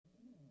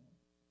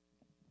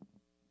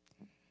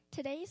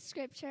Today's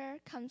scripture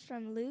comes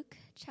from Luke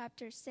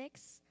chapter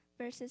 6,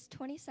 verses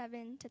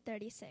 27 to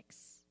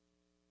 36.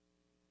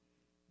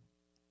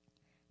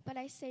 But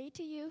I say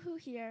to you who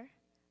hear,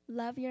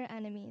 love your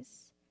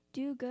enemies,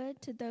 do good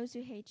to those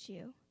who hate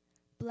you,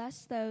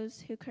 bless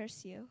those who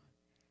curse you,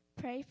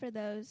 pray for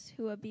those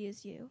who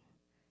abuse you.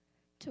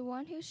 To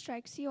one who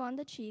strikes you on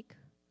the cheek,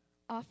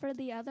 offer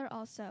the other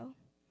also,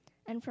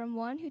 and from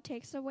one who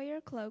takes away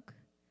your cloak,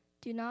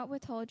 do not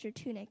withhold your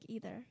tunic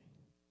either.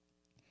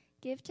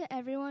 Give to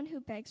everyone who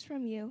begs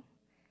from you,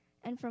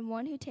 and from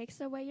one who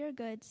takes away your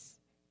goods,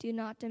 do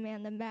not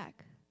demand them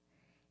back.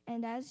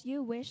 And as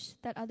you wish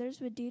that others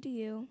would do to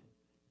you,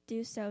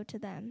 do so to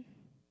them.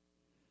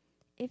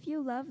 If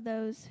you love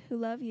those who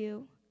love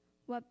you,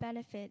 what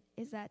benefit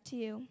is that to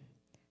you?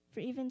 For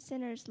even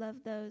sinners love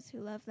those who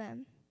love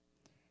them.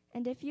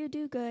 And if you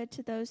do good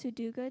to those who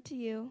do good to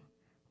you,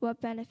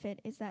 what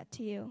benefit is that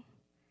to you?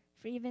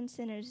 For even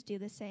sinners do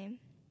the same.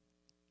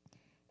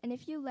 And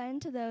if you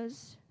lend to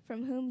those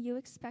from whom you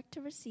expect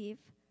to receive,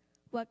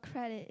 what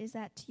credit is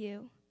that to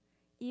you?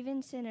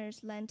 Even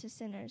sinners lend to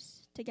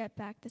sinners to get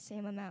back the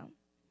same amount.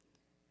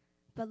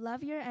 But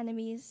love your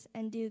enemies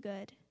and do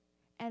good,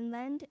 and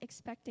lend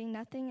expecting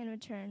nothing in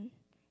return,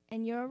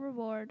 and your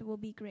reward will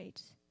be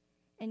great,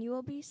 and you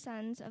will be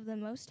sons of the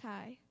Most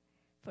High,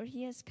 for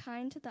he is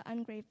kind to the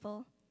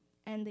ungrateful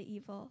and the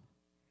evil.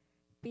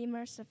 Be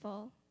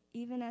merciful,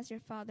 even as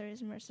your Father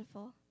is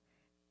merciful.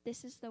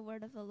 This is the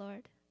word of the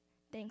Lord.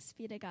 Thanks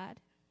be to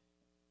God.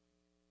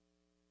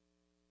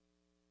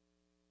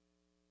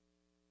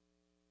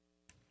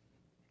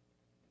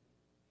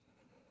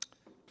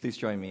 Please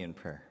join me in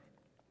prayer.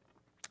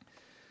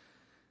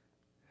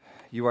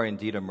 You are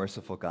indeed a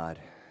merciful God,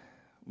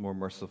 more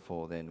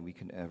merciful than we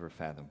can ever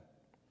fathom.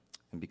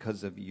 And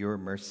because of your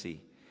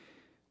mercy,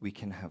 we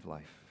can have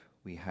life.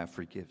 We have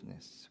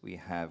forgiveness. We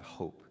have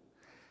hope.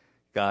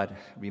 God,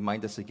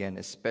 remind us again,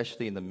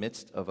 especially in the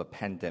midst of a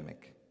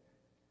pandemic,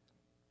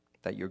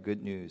 that your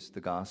good news,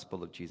 the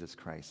gospel of Jesus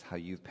Christ, how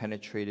you've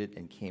penetrated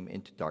and came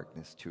into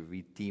darkness to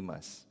redeem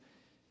us,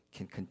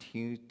 can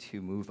continue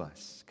to move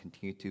us,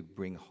 continue to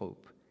bring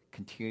hope,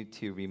 continue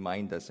to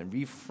remind us and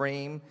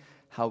reframe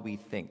how we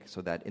think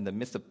so that in the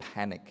midst of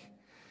panic,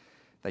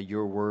 that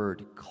your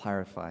word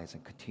clarifies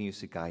and continues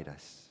to guide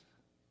us,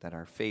 that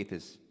our faith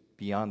is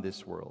beyond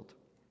this world.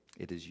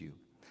 It is you.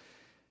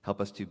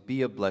 Help us to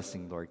be a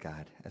blessing, Lord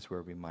God, as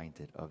we're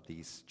reminded of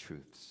these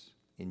truths.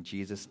 In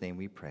Jesus' name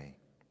we pray.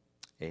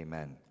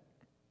 Amen.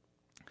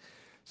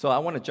 So I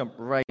want to jump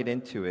right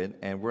into it,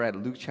 and we're at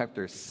Luke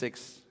chapter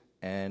 6,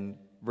 and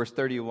verse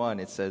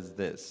 31, it says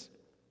this.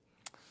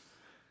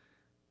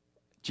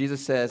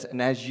 Jesus says,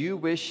 and as you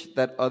wish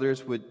that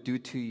others would do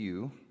to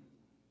you,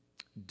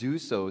 do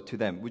so to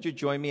them. Would you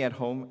join me at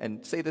home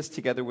and say this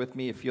together with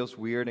me? It feels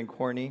weird and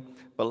corny,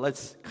 but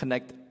let's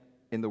connect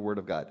in the Word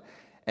of God.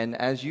 And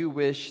as you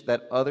wish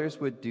that others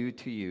would do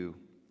to you,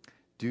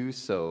 do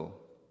so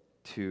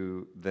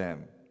to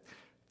them.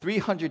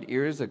 300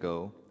 years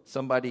ago,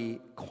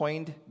 somebody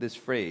coined this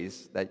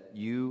phrase that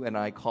you and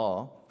I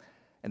call,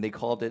 and they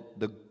called it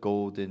the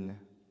Golden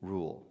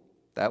Rule.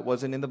 That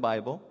wasn't in the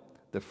Bible,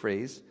 the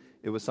phrase.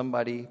 It was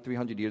somebody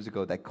 300 years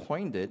ago that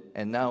coined it,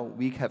 and now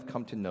we have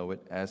come to know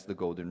it as the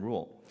Golden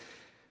Rule.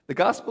 The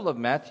Gospel of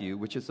Matthew,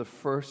 which is the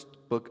first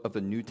book of the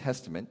New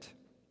Testament,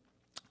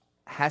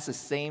 has the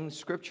same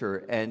scripture,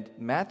 and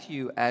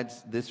Matthew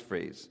adds this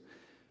phrase,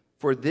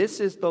 for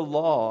this is the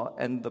law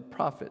and the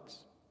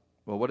prophets.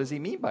 Well, what does he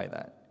mean by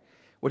that?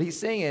 What he's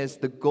saying is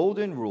the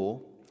Golden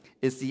Rule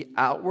is the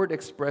outward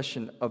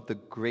expression of the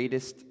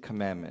greatest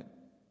commandment.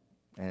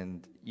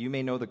 And you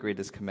may know the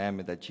greatest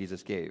commandment that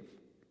Jesus gave.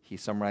 He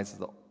summarizes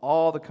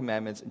all the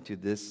commandments into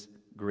this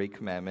great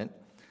commandment.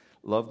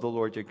 Love the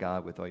Lord your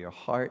God with all your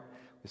heart,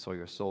 with all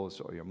your soul,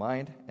 with all your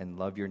mind, and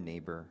love your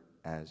neighbor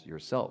as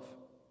yourself.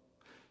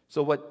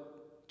 So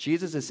what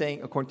Jesus is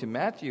saying, according to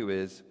Matthew,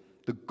 is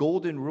the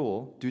golden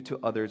rule, do to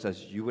others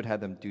as you would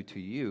have them do to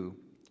you,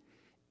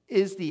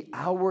 is the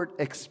outward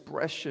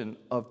expression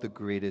of the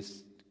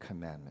greatest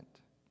commandment.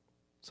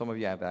 Some of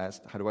you have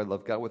asked, how do I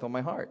love God with all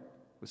my heart,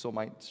 with all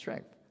my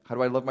strength? How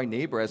do I love my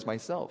neighbor as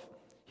myself?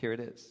 Here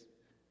it is.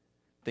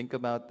 Think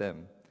about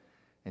them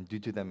and do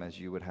to them as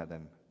you would have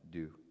them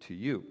do to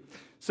you.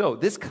 So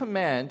this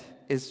command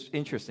is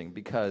interesting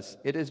because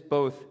it is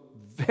both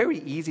very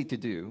easy to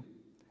do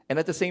and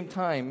at the same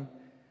time,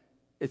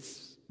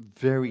 it's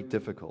very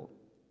difficult.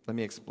 Let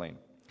me explain.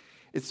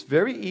 It's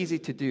very easy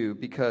to do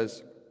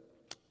because,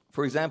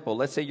 for example,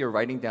 let's say you're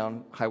riding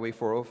down Highway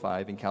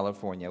 405 in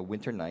California,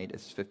 winter night,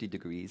 it's 50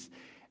 degrees,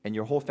 and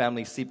your whole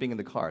family's sleeping in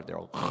the car. They're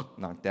all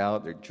knocked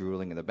out, they're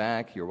drooling in the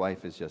back, your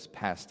wife is just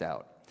passed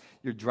out.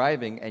 You're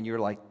driving and you're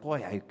like,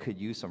 boy, I could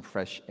use some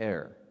fresh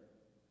air.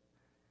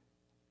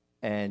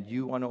 And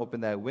you want to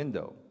open that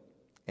window.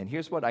 And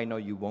here's what I know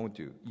you won't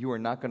do. You are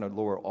not going to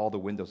lower all the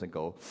windows and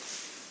go,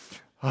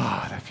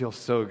 that feels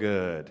so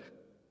good.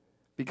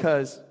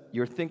 Because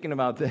you're thinking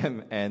about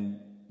them and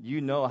you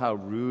know how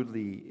rude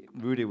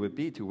it would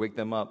be to wake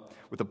them up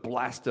with a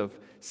blast of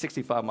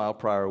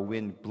 65-mile-per-hour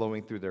wind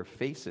blowing through their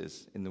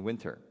faces in the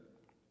winter.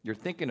 You're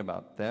thinking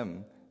about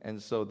them,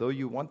 and so though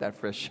you want that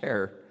fresh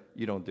air,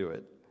 you don't do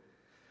it.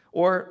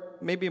 Or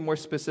maybe more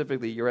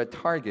specifically, you're at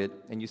Target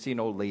and you see an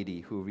old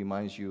lady who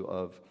reminds you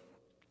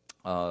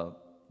of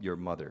your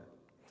mother.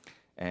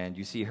 And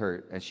you see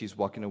her, as she's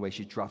walking away,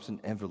 she drops an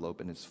envelope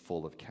and it's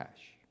full of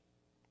cash.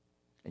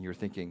 And you're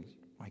thinking,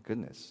 my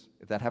goodness,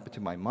 if that happened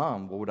to my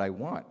mom, what would I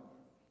want?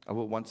 I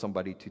would want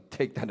somebody to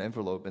take that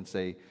envelope and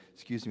say,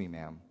 excuse me,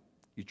 ma'am,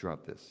 you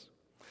dropped this.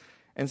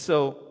 And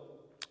so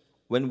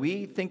when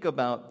we think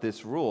about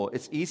this rule,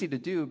 it's easy to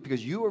do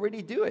because you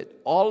already do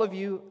it. All of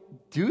you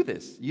do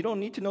this. You don't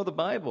need to know the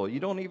Bible. You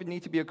don't even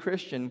need to be a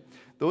Christian.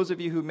 Those of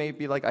you who may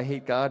be like, I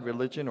hate God,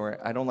 religion, or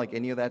I don't like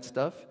any of that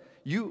stuff,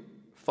 you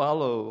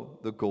follow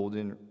the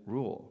golden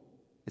rule.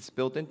 It's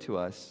built into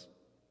us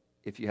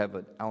if you have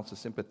an ounce of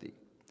sympathy.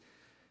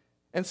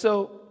 And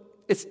so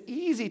it's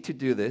easy to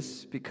do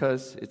this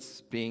because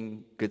it's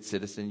being good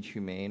citizen,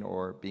 humane,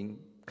 or being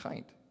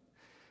kind.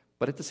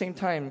 But at the same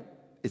time,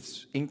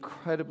 it's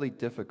incredibly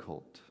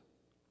difficult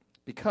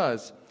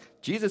because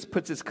Jesus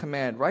puts his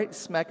command right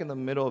smack in the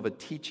middle of a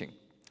teaching.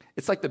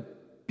 It's like the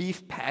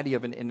beef patty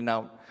of an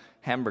In-N-Out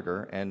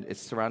hamburger, and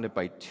it's surrounded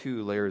by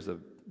 2 layers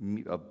of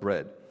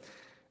bread.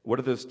 What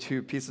are those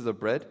 2 pieces of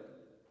bread?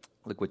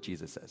 Look what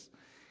Jesus says.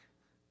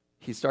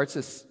 He starts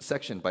this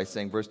section by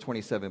saying, verse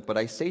 27, "But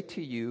I say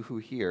to you who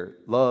hear,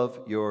 love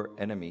your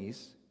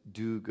enemies,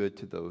 do good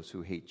to those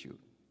who hate you.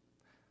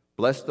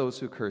 Bless those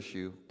who curse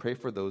you, pray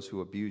for those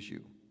who abuse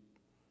you."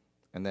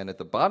 And then at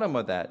the bottom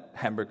of that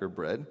hamburger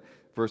bread,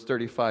 verse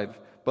 35,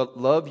 "But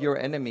love your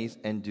enemies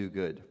and do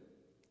good."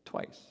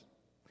 Twice.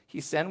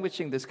 He's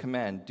sandwiching this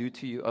command, do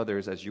to you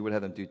others as you would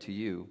have them do to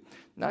you,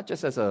 not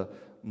just as a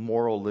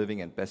moral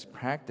living and best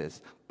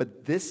practice,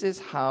 but this is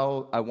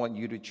how I want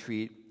you to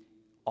treat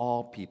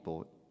all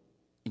people,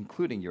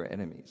 including your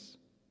enemies.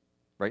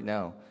 Right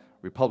now,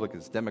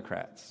 Republicans,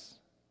 Democrats,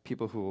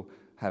 people who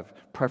have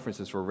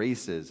preferences for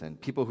races, and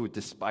people who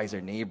despise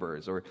their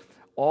neighbors, or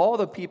all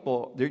the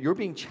people, you're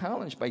being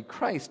challenged by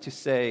Christ to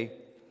say,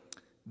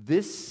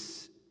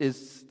 this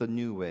is the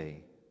new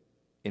way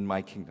in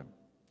my kingdom.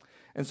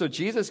 And so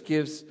Jesus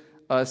gives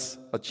us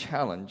a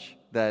challenge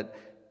that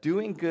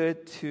doing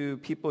good to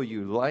people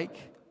you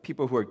like,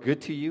 people who are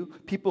good to you,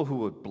 people who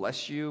would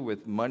bless you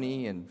with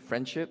money and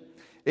friendship,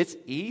 it's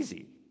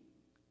easy.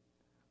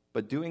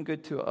 But doing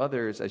good to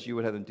others as you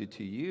would have them do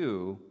to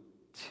you,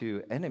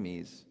 to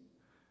enemies,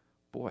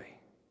 boy,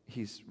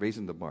 he's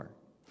raising the bar.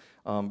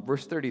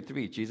 Verse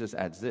 33, Jesus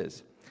adds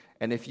this,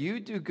 "And if you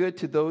do good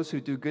to those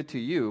who do good to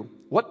you,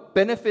 what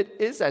benefit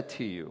is that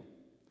to you?"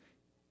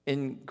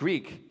 In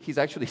Greek, he's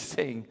actually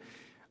saying,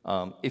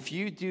 if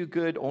you do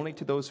good only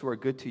to those who are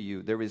good to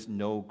you, there is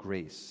no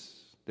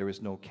grace. There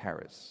is no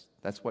charis.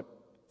 That's what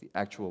the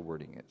actual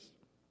wording is.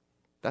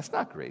 That's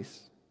not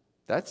grace.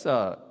 That's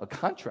a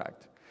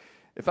contract.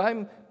 If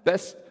I'm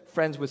best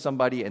friends with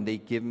somebody and they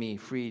give me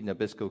free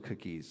Nabisco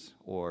cookies,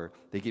 or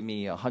they give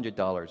me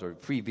 $100 or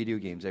free video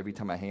games every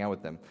time I hang out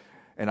with them,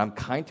 and I'm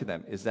kind to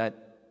them, is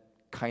that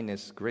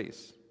kindness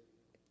grace?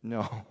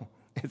 No,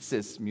 it's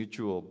this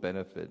mutual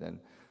benefit, and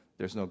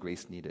there's no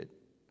grace needed.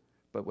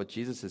 But what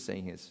Jesus is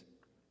saying is,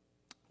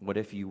 what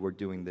if you were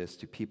doing this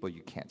to people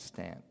you can't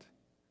stand?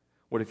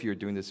 What if you're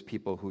doing this to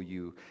people who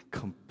you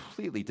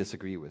completely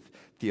disagree with,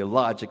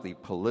 theologically,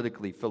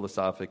 politically,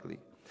 philosophically?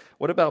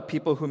 What about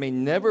people who may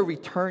never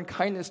return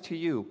kindness to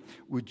you?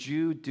 Would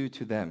you do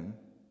to them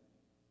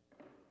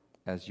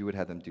as you would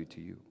have them do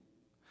to you?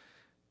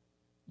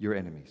 Your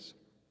enemies.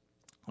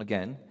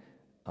 Again,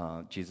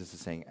 Jesus is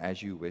saying,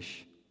 as you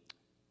wish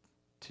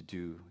to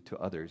do to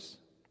others,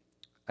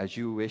 as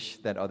you wish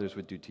that others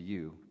would do to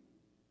you,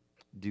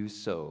 do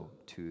so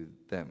to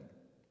them.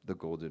 The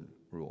golden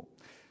rule.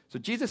 So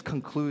Jesus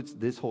concludes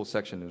this whole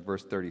section in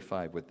verse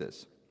 35 with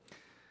this.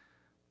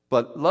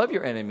 "But love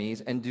your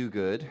enemies and do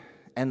good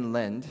and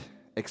lend,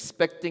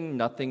 expecting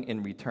nothing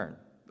in return."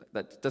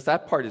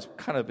 That part is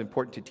kind of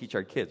important to teach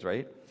our kids,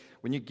 right?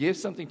 When you give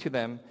something to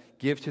them,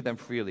 give to them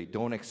freely.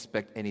 Don't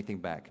expect anything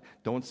back.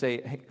 Don't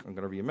say, hey, I'm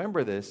going to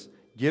remember this.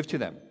 Give to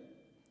them.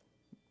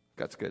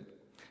 That's good.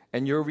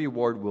 "And your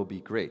reward will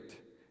be great,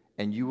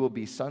 and you will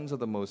be sons of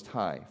the Most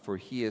High, for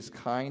he is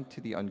kind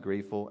to the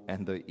ungrateful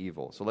and the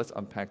evil." So let's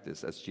unpack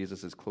this as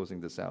Jesus is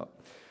closing this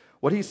out.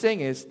 What he's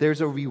saying is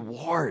there's a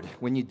reward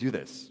when you do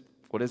this.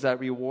 What is that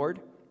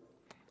reward?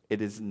 It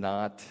is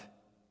not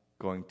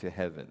going to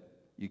heaven.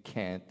 You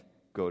can't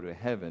go to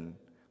heaven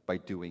by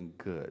doing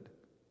good.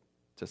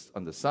 Just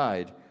on the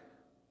side,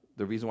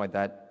 the reason why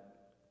that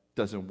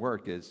doesn't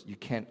work is you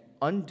can't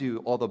undo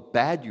all the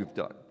bad you've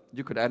done.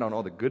 You could add on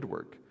all the good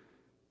work,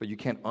 but you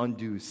can't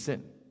undo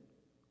sin.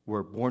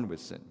 We're born with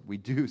sin. We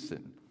do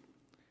sin.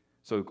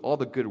 So all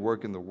the good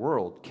work in the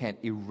world can't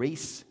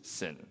erase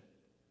sin.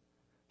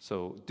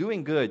 So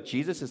doing good,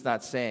 Jesus is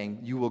not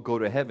saying you will go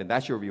to heaven.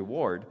 That's your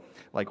reward.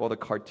 Like all the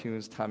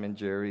cartoons, Tom and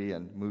Jerry,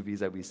 and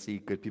movies that we see,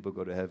 good people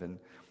go to heaven.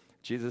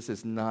 Jesus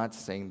is not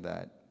saying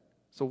that.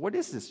 So what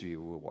is this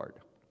reward?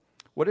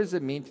 What does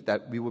it mean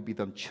that we will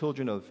become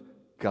children of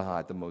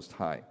God, the Most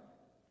High?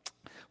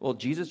 Well,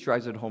 Jesus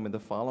drives it home in the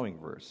following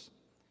verse.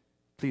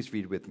 Please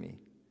read with me.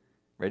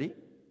 Ready?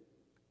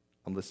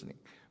 I'm listening.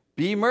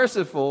 Be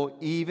merciful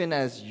even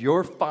as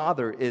your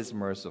Father is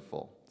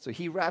merciful. So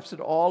he wraps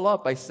it all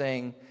up by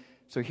saying,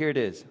 so here it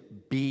is,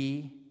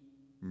 be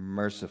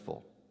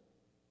merciful.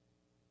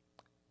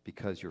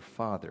 Because your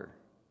Father,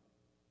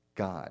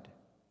 God,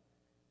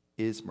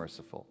 is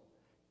merciful,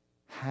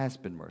 has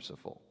been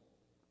merciful.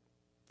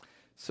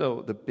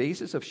 So the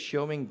basis of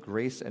showing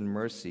grace and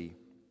mercy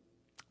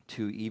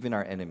to even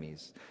our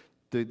enemies,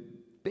 the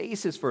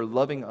basis for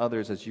loving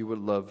others as you would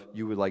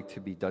like to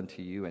be done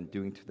to you and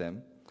doing to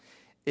them,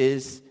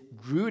 is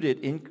rooted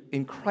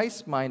in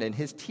Christ's mind and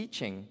his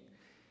teaching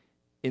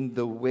in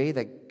the way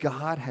that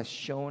God has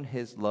shown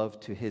his love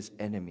to his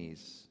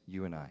enemies,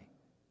 you and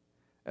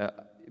I.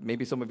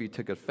 Maybe some of you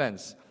took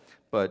offense,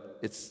 but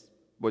it's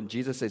when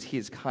Jesus says he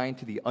is kind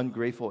to the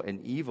ungrateful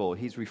and evil,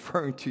 he's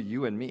referring to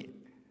you and me.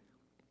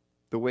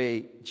 The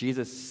way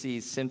Jesus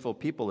sees sinful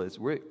people is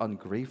we're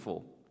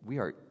ungrateful. We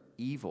are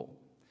evil.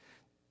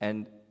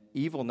 And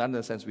evil not in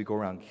the sense we go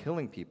around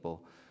killing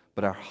people,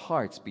 but our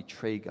hearts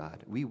betray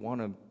God. We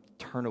want to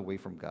turn away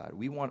from God.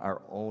 We want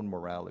our own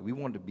morality. We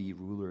want to be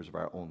rulers of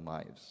our own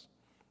lives.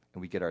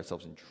 And we get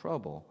ourselves in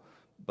trouble,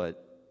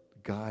 but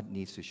God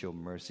needs to show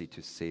mercy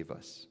to save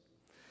us.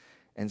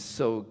 And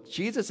so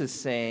Jesus is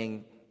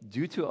saying,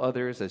 do to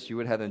others as you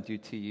would have them do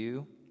to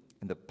you.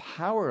 And the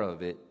power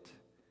of it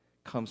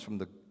comes from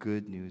the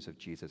good news of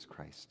Jesus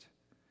Christ.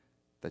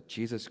 That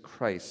Jesus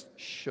Christ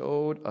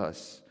showed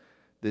us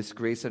this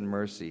grace and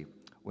mercy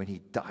when he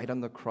died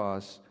on the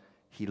cross.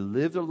 He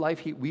lived a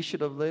life we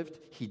should have lived.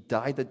 He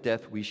died the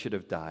death we should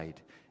have died.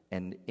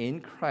 And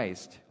in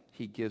Christ,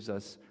 he gives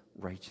us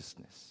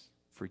righteousness,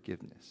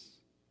 forgiveness,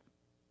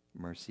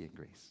 mercy, and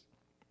grace.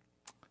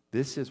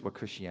 This is what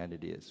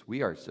Christianity is.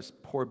 We are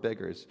just poor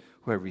beggars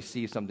who have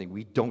received something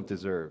we don't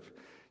deserve.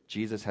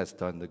 Jesus has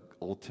done the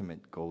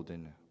ultimate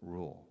golden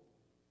rule.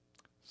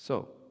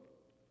 So,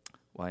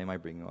 why am I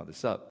bringing all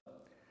this up?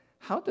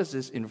 How does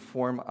this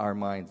inform our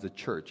minds, the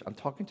church? I'm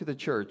talking to the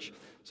church.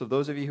 So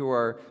those of you who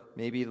are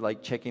maybe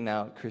like checking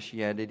out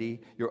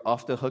Christianity, you're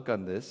off the hook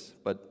on this,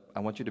 but I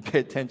want you to pay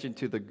attention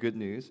to the good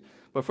news.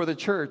 But for the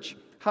church,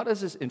 how does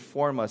this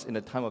inform us in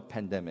a time of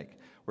pandemic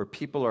where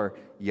people are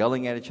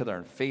yelling at each other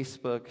on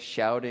Facebook,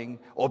 shouting,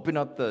 open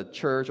up the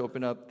church,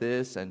 open up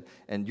this, and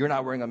you're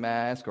not wearing a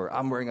mask, or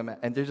I'm wearing a mask.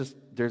 And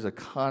there's a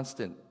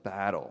constant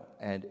battle.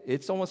 And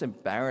it's almost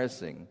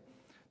embarrassing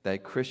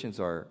that Christians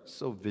are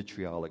so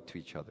vitriolic to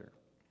each other.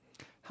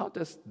 How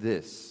does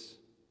this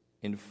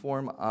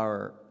inform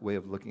our way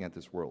of looking at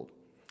this world?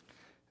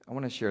 I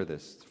want to share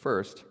this.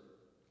 First,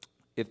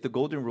 if the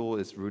golden rule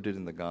is rooted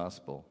in the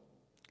gospel,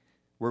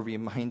 we're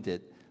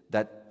reminded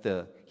that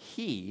the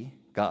He,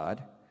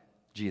 God,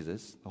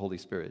 Jesus, the Holy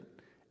Spirit,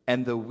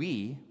 and the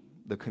we,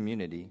 the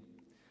community,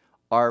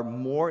 are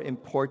more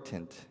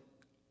important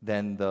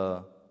than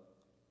the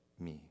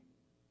me.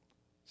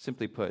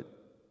 Simply put,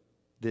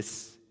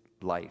 this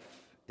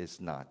life is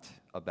not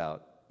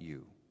about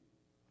you.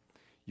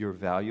 You're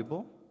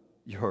valuable.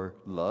 You're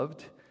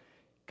loved.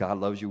 God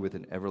loves you with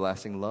an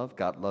everlasting love.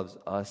 God loves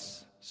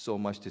us so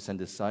much to send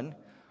His Son,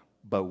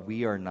 but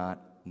we are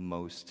not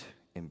most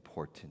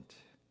important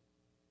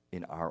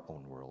in our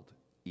own world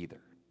either.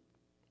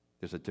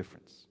 There's a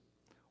difference.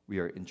 We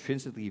are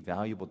intrinsically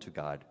valuable to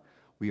God.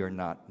 We are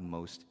not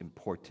most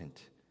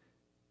important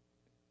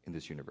in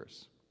this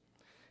universe.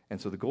 And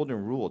so the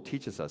golden rule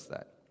teaches us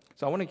that.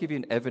 So I want to give you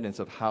an evidence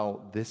of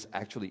how this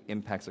actually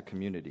impacts a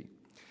community.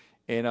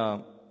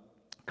 In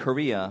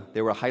Korea,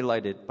 they were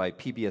highlighted by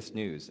PBS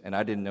News, and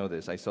I didn't know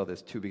this. I saw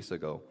this 2 weeks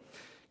ago.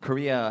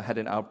 Korea had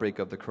an outbreak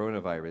of the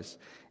coronavirus,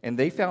 and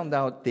they found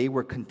out they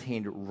were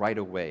contained right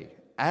away.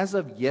 As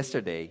of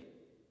yesterday,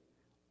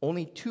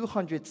 only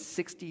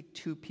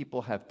 262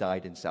 people have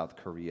died in South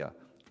Korea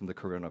from the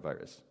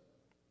coronavirus.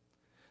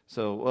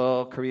 So,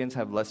 well, Koreans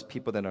have less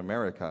people than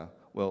America.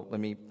 Well,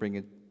 let me bring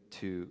it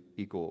to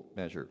equal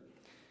measure.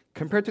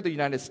 Compared to the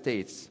United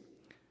States,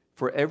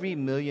 for every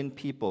million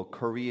people,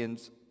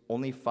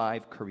 only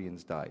 5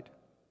 Koreans died.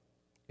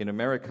 In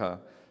America,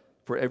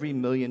 for every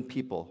million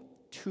people,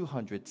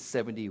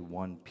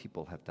 271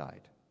 people have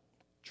died.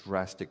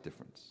 Drastic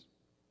difference.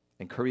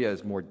 And Korea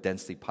is more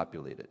densely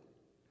populated.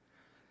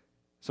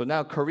 So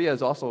now Korea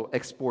is also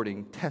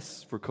exporting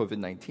tests for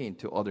COVID-19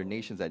 to other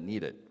nations that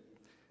need it.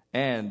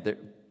 And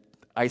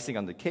icing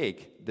on the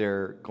cake,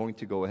 they're going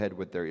to go ahead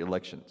with their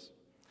elections.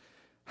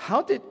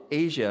 How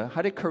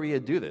did Korea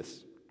do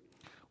this?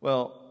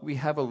 Well, we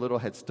have a little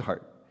head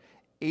start.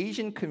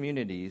 Asian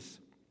communities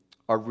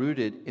are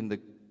rooted in the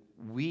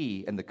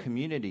we, and the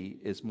community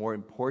is more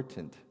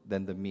important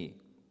than the me.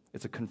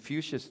 It's a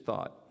Confucius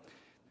thought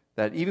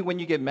that even when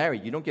you get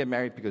married, you don't get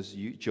married because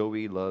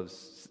Joey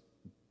loves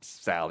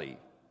Sally.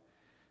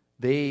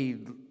 They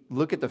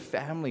look at the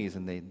families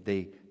and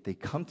they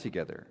come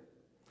together.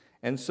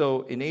 And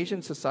so in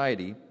Asian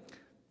society,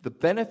 the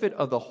benefit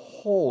of the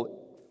whole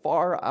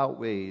far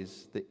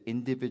outweighs the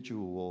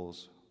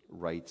individual's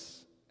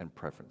rights and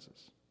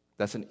preferences.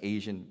 That's an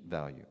Asian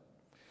value.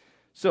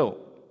 So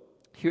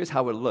here's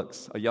how it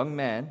looks. A young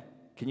man,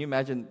 can you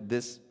imagine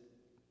this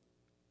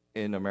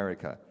in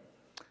America.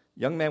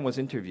 Young man was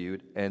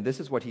interviewed, and this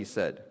is what he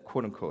said,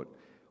 quote unquote,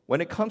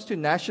 "When it comes to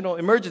national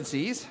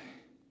emergencies,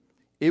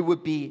 it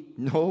would be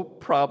no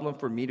problem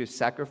for me to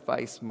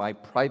sacrifice my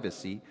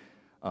privacy."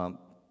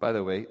 By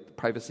the way,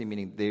 privacy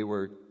meaning they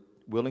were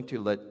willing to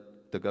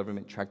let the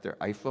government track their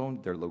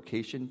iPhone, their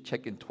location,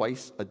 check in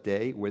twice a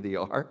day where they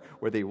are,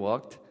 where they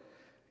walked.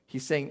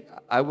 He's saying,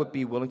 I would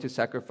be willing to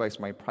sacrifice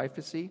my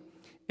privacy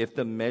if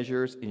the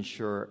measures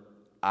ensure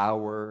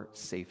our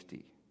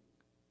safety.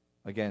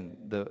 Again,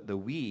 the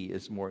we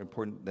is more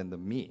important than the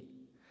me.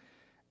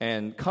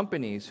 And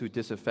companies who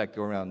disinfect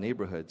go around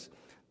neighborhoods,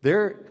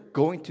 they're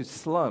going to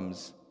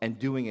slums and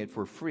doing it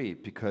for free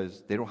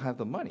because they don't have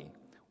the money.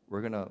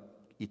 We're going to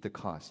eat the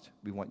cost.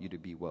 We want you to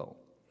be well.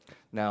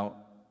 Now,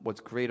 what's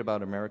great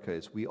about America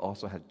is we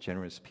also have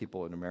generous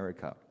people in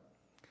America.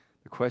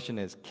 The question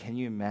is, can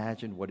you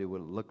imagine what it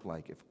would look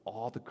like if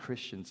all the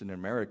Christians in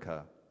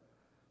America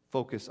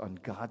focus on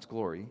God's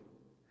glory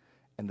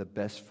and the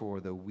best for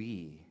the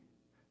we,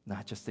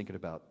 not just thinking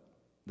about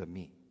the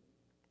me?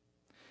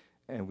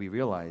 And we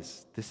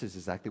realize this is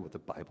exactly what the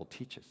Bible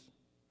teaches.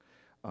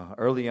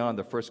 Early on,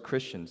 the first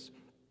Christians,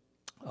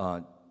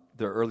 the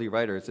early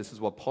writers, this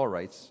is what Paul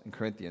writes in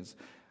Corinthians,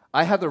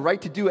 "I have the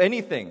right to do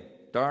anything."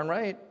 Darn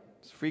right,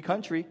 it's a free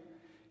country.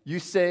 "You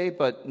say,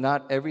 but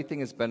not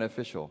everything is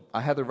beneficial.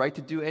 I have the right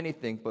to do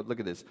anything," but look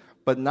at this,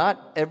 "but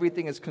not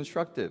everything is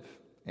constructive."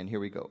 And here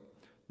we go.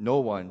 "No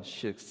one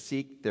should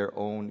seek their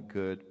own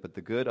good, but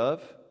the good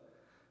of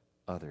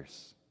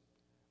others."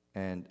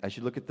 And as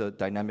you look at the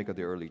dynamic of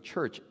the early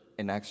church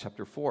in Acts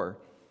chapter 4,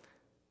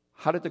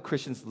 how did the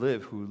Christians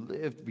live who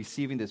lived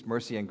receiving this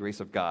mercy and grace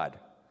of God?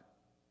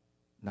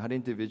 Not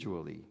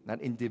individually, not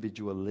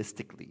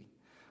individualistically.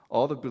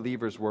 All the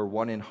believers were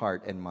one in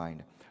heart and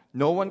mind.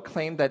 No one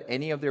claimed that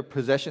any of their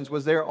possessions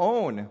was their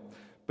own,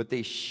 but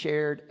they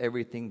shared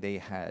everything they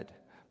had.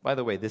 By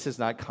the way, this is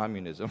not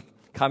communism.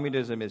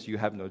 Communism is you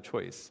have no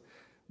choice.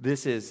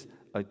 This is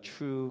a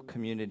true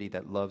community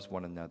that loves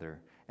one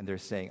another. And they're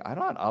saying, I'm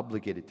not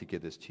obligated to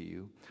give this to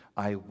you.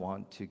 I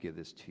want to give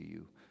this to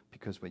you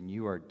because when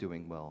you are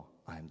doing well,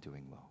 I'm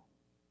doing well.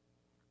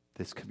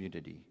 This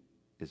community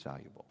is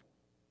valuable.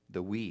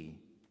 The we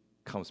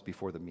comes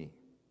before the me.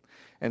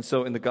 And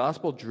so in the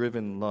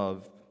gospel-driven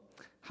love,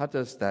 how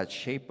does that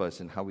shape us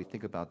in how we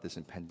think about this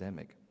in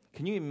pandemic?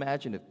 Can you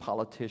imagine if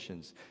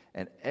politicians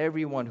and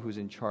everyone who's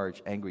in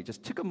charge, angry,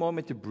 just took a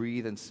moment to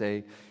breathe and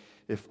say,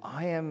 if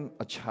I am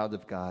a child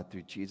of God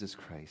through Jesus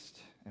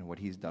Christ and what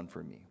he's done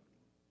for me,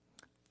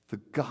 the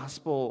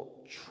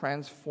gospel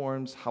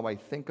transforms how I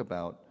think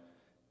about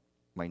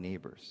my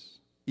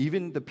neighbors,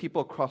 even the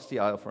people across the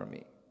aisle from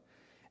me.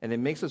 And it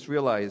makes us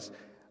realize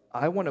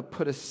I want to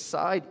put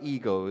aside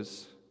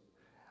egos.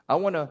 I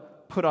want to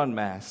put on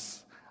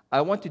masks.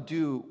 I want to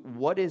do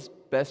what is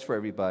best for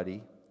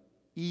everybody,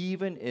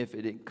 even if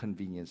it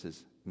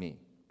inconveniences me.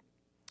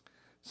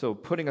 So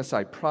putting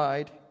aside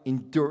pride,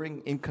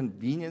 enduring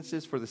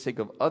inconveniences for the sake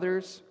of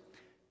others,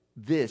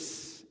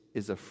 this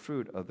is a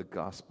fruit of the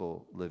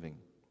gospel living.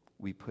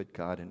 We put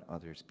God and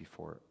others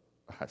before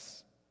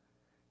us,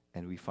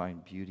 and we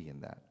find beauty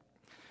in that.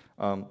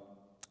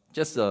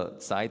 Just a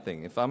side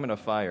thing, if I'm in a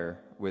fire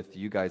with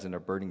you guys in a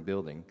burning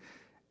building,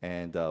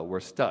 and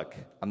we're stuck,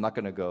 I'm not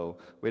going to go,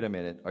 wait a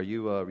minute, are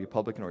you a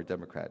Republican or a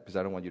Democrat? Because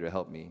I don't want you to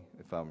help me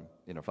if I'm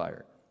in a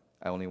fire.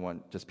 I only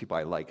want just people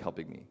I like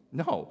helping me.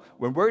 No,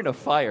 when we're in a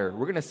fire,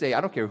 we're going to say,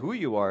 I don't care who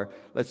you are,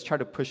 let's try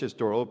to push this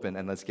door open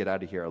and let's get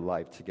out of here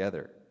alive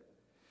together.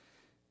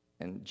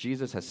 And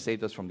Jesus has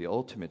saved us from the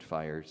ultimate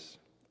fires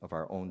of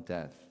our own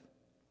death.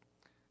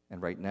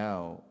 And right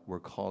now, we're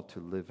called to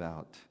live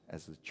out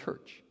as the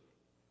church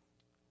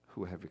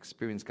who have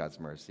experienced God's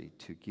mercy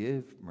to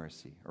give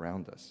mercy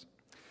around us.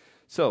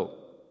 So,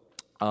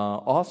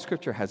 all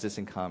Scripture has this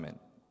in common.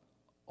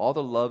 All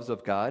the loves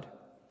of God,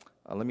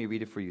 let me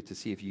read it for you to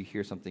see if you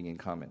hear something in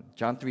common.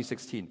 John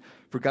 3:16,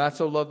 "For God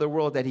so loved the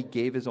world that he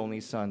gave his only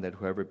Son, that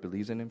whoever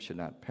believes in him should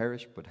not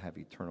perish but have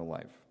eternal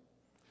life."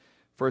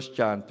 1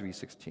 John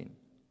 3:16,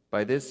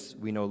 "By this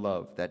we know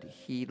love, that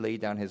he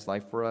laid down his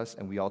life for us,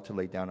 and we ought to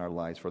lay down our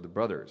lives for the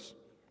brothers."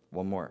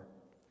 One more.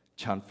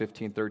 John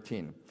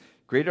 15:13,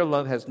 "Greater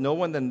love has no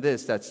one than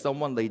this, that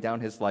someone lay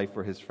down his life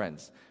for his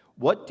friends."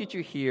 What did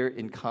you hear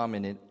in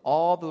common in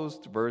all those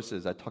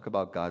verses that talk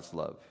about God's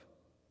love?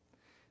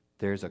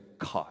 There's a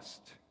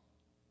cost.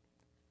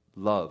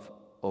 Love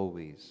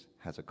always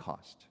has a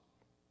cost.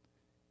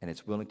 And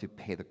it's willing to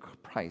pay the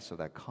price of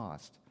that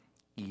cost,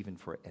 even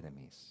for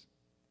enemies.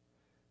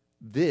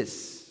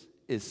 This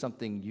is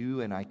something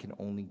you and I can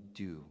only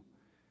do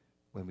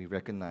when we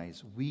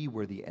recognize we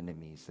were the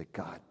enemies that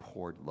God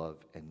poured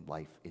love and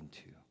life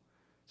into.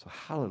 So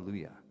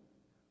hallelujah,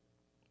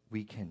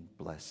 we can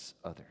bless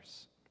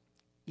others,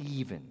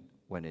 even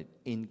when it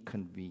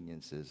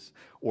inconveniences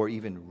or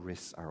even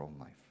risks our own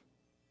life.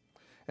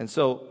 And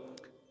so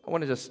I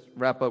want to just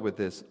wrap up with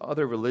this.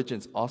 Other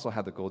religions also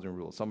have the golden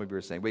rule. Some of you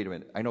are saying, wait a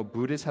minute, I know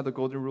Buddhists have the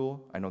golden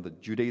rule. I know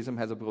that Judaism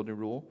has a golden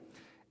rule.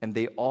 And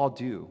they all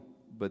do,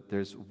 but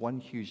there's one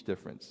huge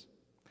difference.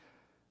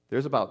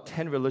 There's about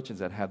 10 religions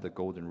that have the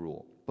golden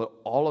rule, but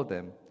all of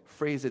them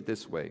phrase it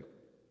this way: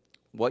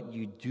 what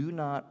you do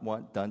not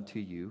want done to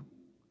you,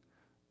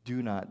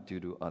 do not do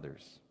to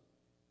others.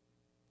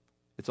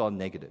 It's all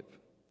negative.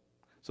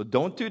 So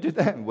don't do to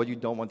them what you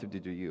don't want them to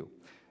do to you.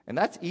 And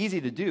that's easy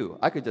to do.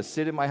 I could just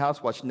sit in my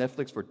house, watch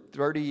Netflix for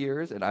 30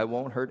 years, and I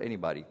won't hurt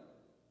anybody.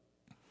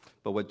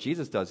 But what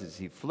Jesus does is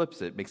he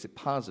flips it, makes it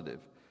positive.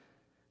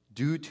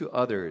 Do to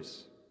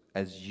others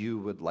as you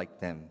would like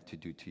them to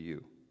do to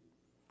you.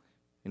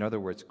 In other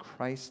words,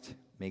 Christ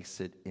makes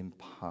it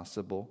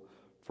impossible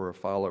for our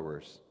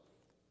followers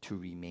to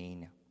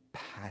remain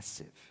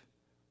passive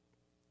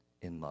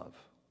in love.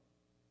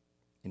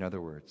 In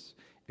other words,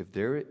 if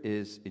there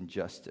is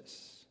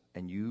injustice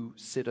and you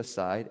sit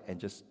aside and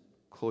just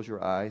close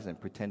your eyes and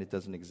pretend it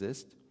doesn't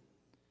exist,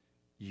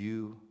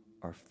 you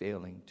are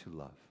failing to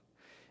love.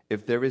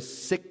 If there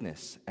is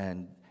sickness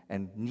and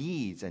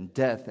needs and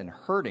death and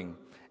hurting,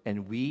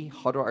 and we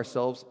huddle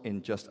ourselves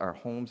in just our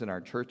homes and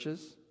our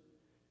churches,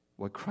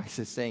 what Christ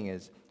is saying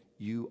is,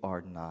 you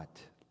are not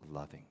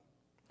loving.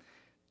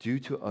 Do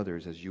to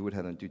others as you would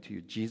have them do to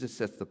you. Jesus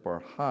sets the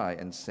bar high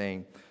and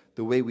saying,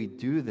 the way we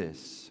do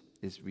this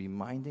is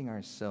reminding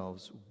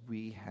ourselves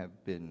we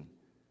have been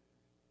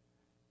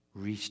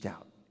reached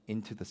out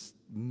into the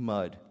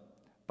mud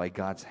by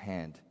God's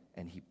hand,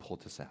 and he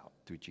pulled us out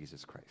through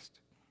Jesus Christ.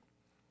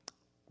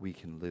 We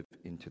can live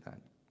into that.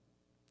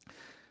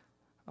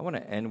 I want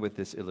to end with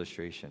this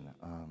illustration.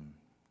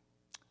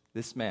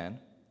 This man,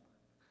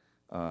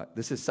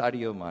 this is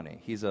Sadio Mane.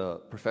 He's a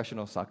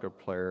professional soccer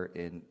player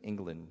in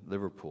England,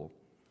 Liverpool.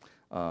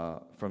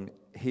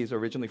 He's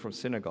originally from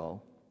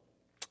Senegal.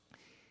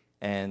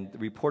 And the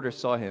reporter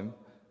saw him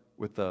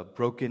with a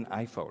broken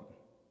iPhone,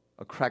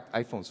 a cracked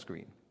iPhone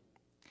screen.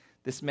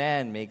 This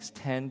man makes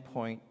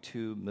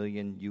 $10.2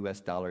 million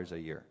a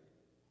year.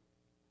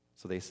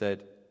 So they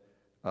said,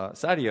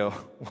 Sadio,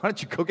 why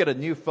don't you go get a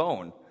new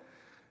phone?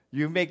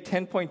 You make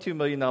 $10.2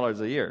 million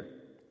a year.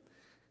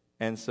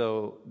 And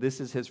so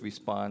this is his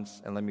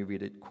response, and let me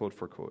read it quote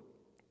for quote.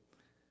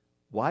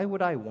 Why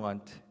would I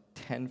want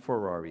 10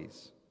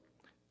 Ferraris,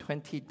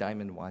 20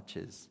 diamond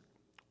watches,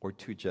 or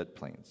 2 jet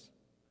planes?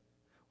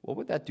 What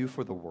would that do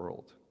for the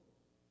world?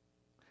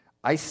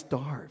 I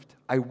starved.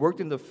 I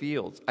worked in the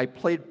fields. I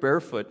played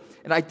barefoot,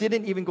 and I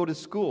didn't even go to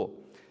school.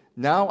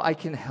 Now I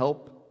can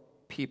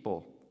help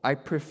people. I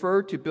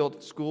prefer to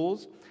build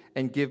schools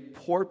and give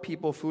poor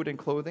people food and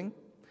clothing.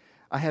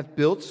 I have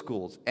built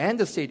schools and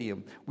a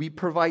stadium. We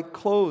provide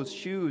clothes,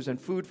 shoes,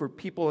 and food for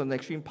people in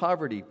extreme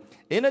poverty.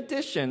 In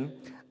addition,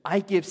 I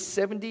give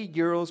 70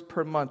 euros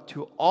per month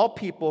to all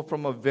people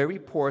from a very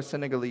poor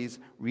Senegalese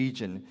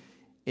region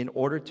in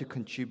order to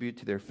contribute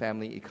to their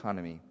family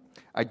economy.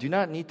 I do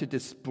not need to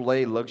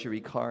display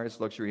luxury cars,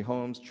 luxury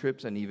homes,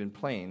 trips, and even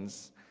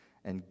planes.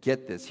 And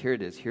get this, here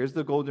it is. Here's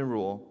the golden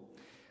rule.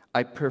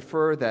 I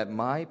prefer that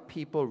my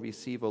people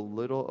receive a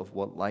little of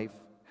what life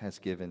has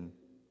given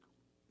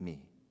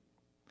me.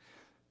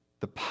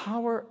 The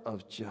power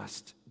of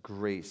just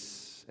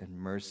grace and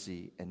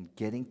mercy and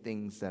getting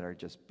things that are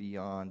just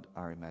beyond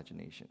our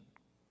imagination.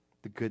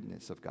 The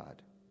goodness of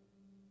God.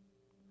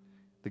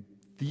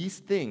 These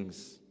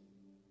things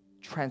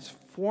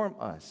transform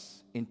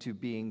us into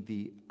being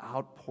the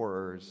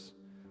outpourers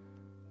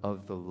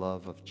of the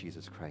love of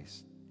Jesus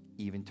Christ,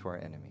 even to our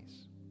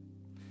enemies.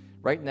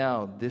 Right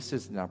now, this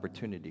is an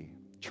opportunity.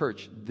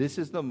 Church, this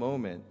is the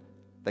moment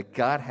that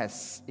God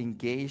has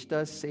engaged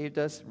us, saved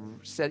us,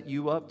 set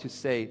you up to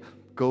say,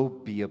 go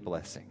be a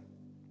blessing.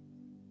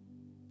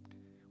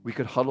 We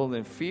could huddle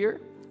in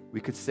fear. We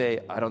could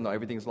say, I don't know,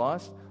 everything's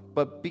lost.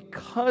 But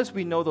because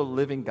we know the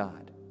living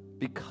God,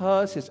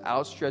 because his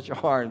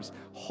outstretched arms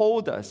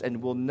hold us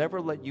and will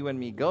never let you and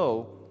me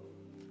go,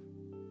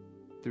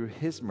 through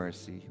his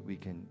mercy, we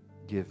can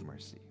give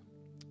mercy.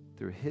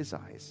 Through his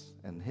eyes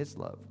and his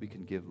love, we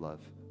can give love.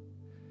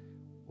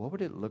 What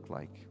would it look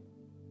like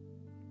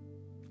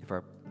if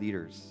our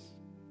leaders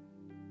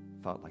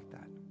thought like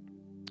that?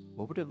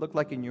 What would it look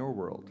like in your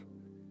world,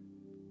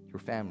 your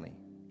family,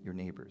 your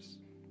neighbors?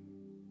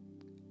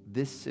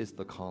 This is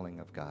the calling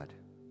of God.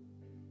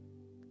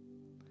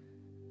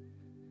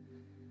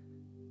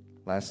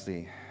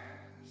 Lastly,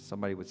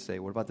 somebody would say,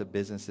 what about the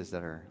businesses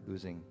that are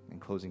losing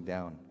and closing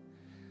down?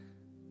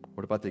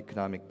 What about the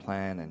economic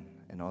plan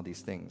and all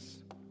these things?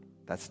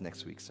 That's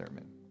next week's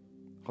sermon.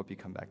 Hope you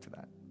come back to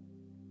that.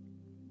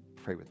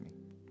 Pray with me.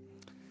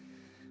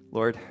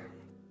 Lord,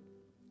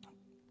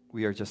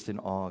 we are just in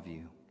awe of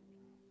you.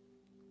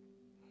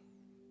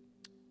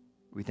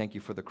 We thank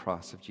you for the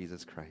cross of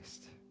Jesus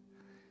Christ,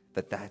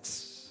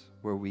 that's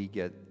where we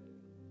get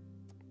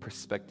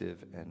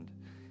perspective and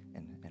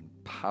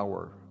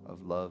power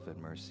of love and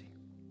mercy.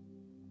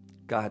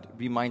 God,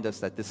 remind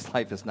us that this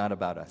life is not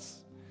about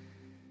us.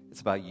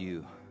 It's about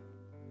you.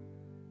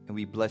 And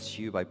we bless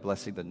you by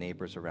blessing the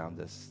neighbors around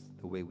us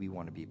the way we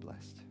want to be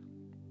blessed.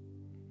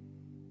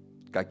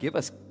 God, give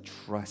us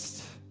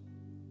trust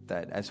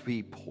that as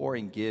we pour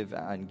and give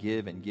and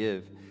give and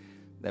give,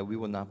 that we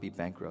will not be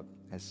bankrupt.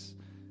 As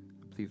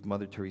I believe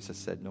Mother Teresa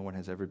said, no one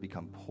has ever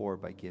become poor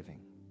by giving.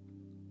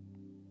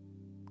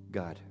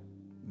 God,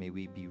 may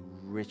we be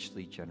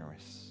richly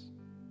generous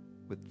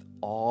with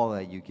all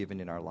that you've given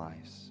in our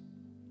lives,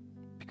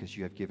 because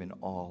you have given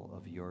all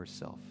of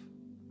yourself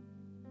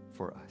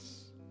for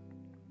us.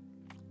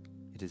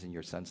 It is in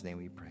your Son's name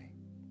we pray.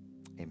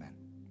 Amen.